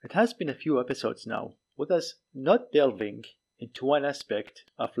It has been a few episodes now with us not delving into one aspect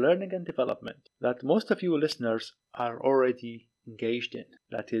of learning and development that most of you listeners are already engaged in,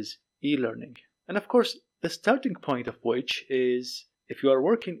 that is e-learning. And of course, the starting point of which is if you are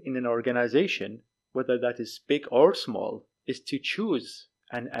working in an organization, whether that is big or small, is to choose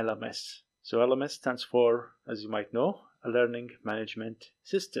an LMS. So LMS stands for, as you might know, a learning management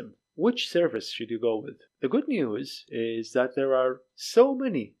system. Which service should you go with? The good news is that there are so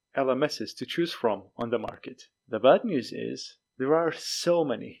many LMSs to choose from on the market. The bad news is there are so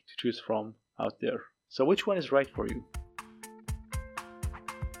many to choose from out there. So which one is right for you?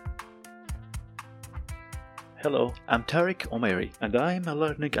 Hello, I'm Tariq Omeiri, and I'm a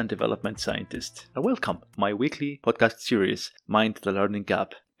learning and development scientist. Welcome to my weekly podcast series, Mind the Learning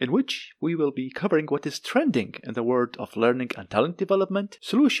Gap, in which we will be covering what is trending in the world of learning and talent development,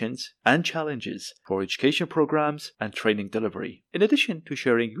 solutions, and challenges for education programs and training delivery, in addition to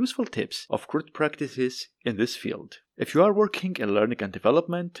sharing useful tips of good practices in this field. If you are working in learning and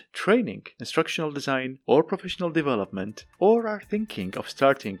development, training, instructional design, or professional development, or are thinking of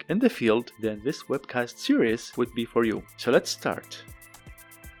starting in the field, then this webcast series would be for you. So let's start.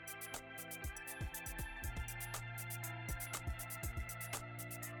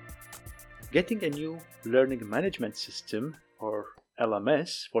 Getting a new learning management system, or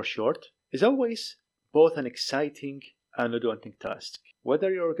LMS for short, is always both an exciting and a daunting task.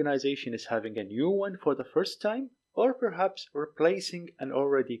 Whether your organization is having a new one for the first time, or perhaps replacing an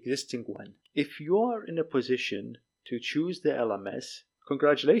already existing one. If you are in a position to choose the LMS,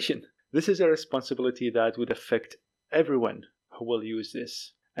 congratulations! This is a responsibility that would affect everyone who will use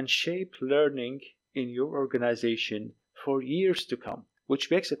this and shape learning in your organization for years to come. Which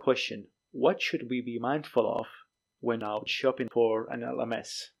begs a question, what should we be mindful of when out shopping for an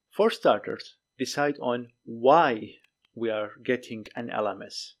LMS? For starters, decide on why we are getting an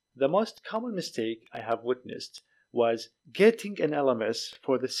LMS. The most common mistake I have witnessed was getting an LMS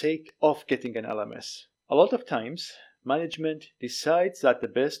for the sake of getting an LMS. A lot of times, management decides that the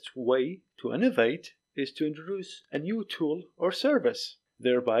best way to innovate is to introduce a new tool or service,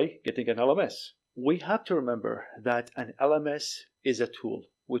 thereby getting an LMS. We have to remember that an LMS is a tool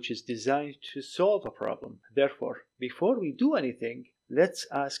which is designed to solve a problem. Therefore, before we do anything, let's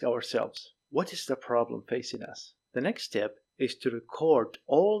ask ourselves, what is the problem facing us? The next step is to record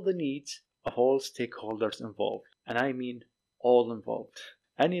all the needs of all stakeholders involved. And I mean all involved.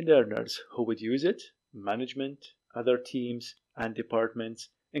 Any learners who would use it, management, other teams and departments,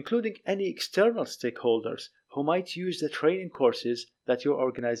 including any external stakeholders who might use the training courses that your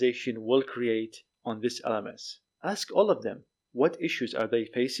organization will create on this LMS. Ask all of them, what issues are they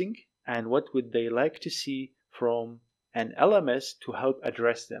facing and what would they like to see from an LMS to help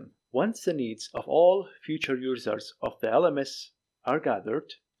address them. Once the needs of all future users of the LMS are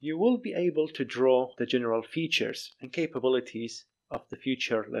gathered, you will be able to draw the general features and capabilities of the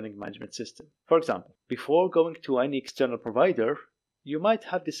future learning management system. For example, before going to any external provider, you might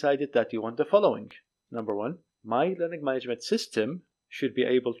have decided that you want the following. Number one, my learning management system should be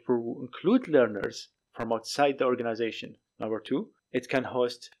able to include learners from outside the organization. Number two, it can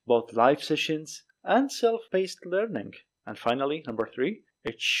host both live sessions and self-paced learning. And finally, number three,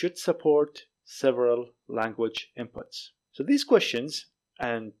 it should support several language inputs. So these questions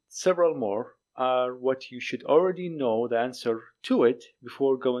and several more are what you should already know the answer to it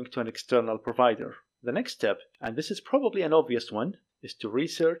before going to an external provider. The next step, and this is probably an obvious one, is to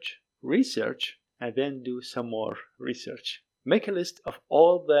research, and then do some more research. Make a list of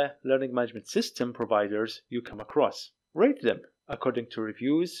all the learning management system providers you come across. Rate them according to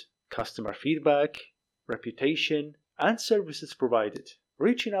reviews, customer feedback, reputation, and services provided.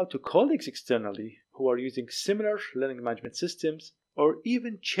 Reaching out to colleagues externally who are using similar learning management systems or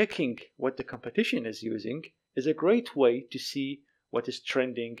even checking what the competition is using is a great way to see what is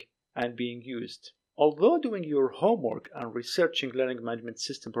trending and being used. Although doing your homework and researching learning management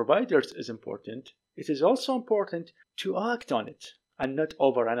system providers is important, it is also important to act on it and not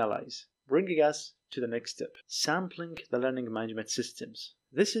overanalyze, bringing us to the next step, sampling the learning management systems.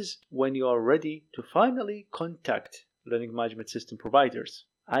 This is when you are ready to finally contact learning management system providers.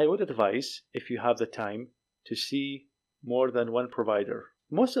 I would advise, if you have the time, to see more than one provider.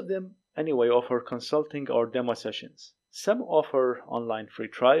 Most of them, anyway, offer consulting or demo sessions. Some offer online free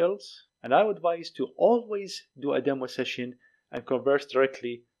trials, and I would advise to always do a demo session and converse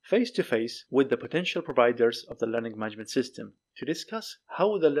directly face-to-face with the potential providers of the learning management system to discuss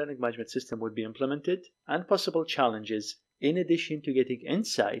how the learning management system would be implemented and possible challenges, in addition to getting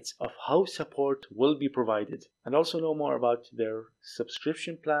insights of how support will be provided, and also know more about their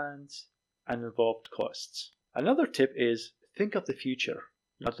subscription plans and involved costs. Another tip is think of the future.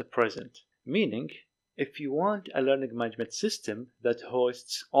 not the present. Meaning, if you want a learning management system that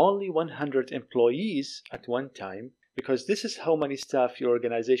hosts only 100 employees at one time, because this is how many staff your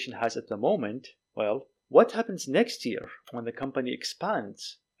organization has at the moment, well, what happens next year when the company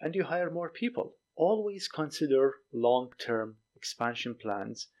expands and you hire more people? Always consider long-term expansion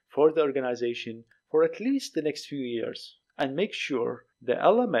plans for the organization for at least the next few years, and make sure the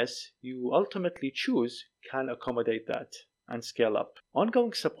LMS you ultimately choose can accommodate that and scale up.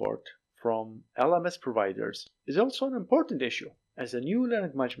 Ongoing support from LMS providers is also an important issue. As a new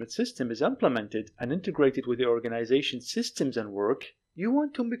learning management system is implemented and integrated with the organization's systems and work, you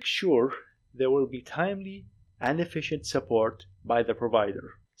want to make sure there will be timely and efficient support by the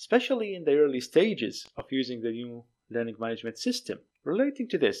provider, especially in the early stages of using the new learning management system. Relating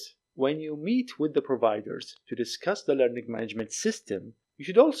to this, when you meet with the providers to discuss the learning management system, you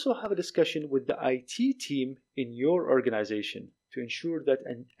should also have a discussion with the IT team in your organization to ensure that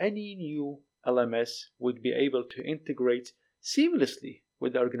any new LMS would be able to integrate seamlessly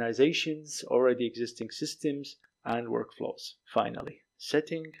with the organization's already existing systems and workflows. Finally,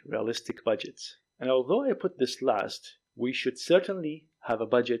 setting realistic budgets. And although I put this last, we should certainly have a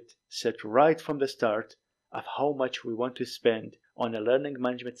budget set right from the start of how much we want to spend on a learning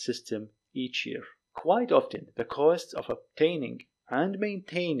management system each year. Quite often, the costs of obtaining and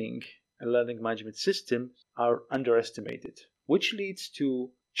maintaining a learning management system are underestimated, which leads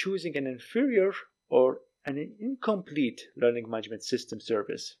to choosing an inferior or an incomplete learning management system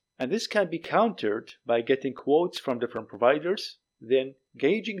service. And this can be countered by getting quotes from different providers, then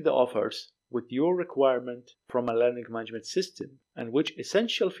gauging the offers with your requirement from a learning management system and which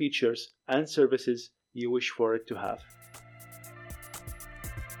essential features and services you wish for it to have.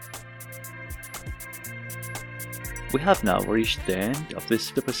 We have now reached the end of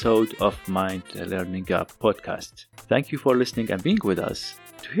this episode of Mind Learning Gap podcast. Thank you for listening and being with us.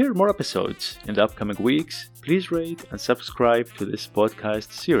 To hear more episodes in the upcoming weeks, please rate and subscribe to this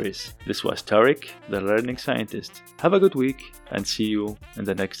podcast series. This was Tariq, the Learning Scientist. Have a good week and see you in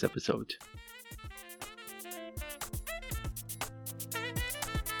the next episode.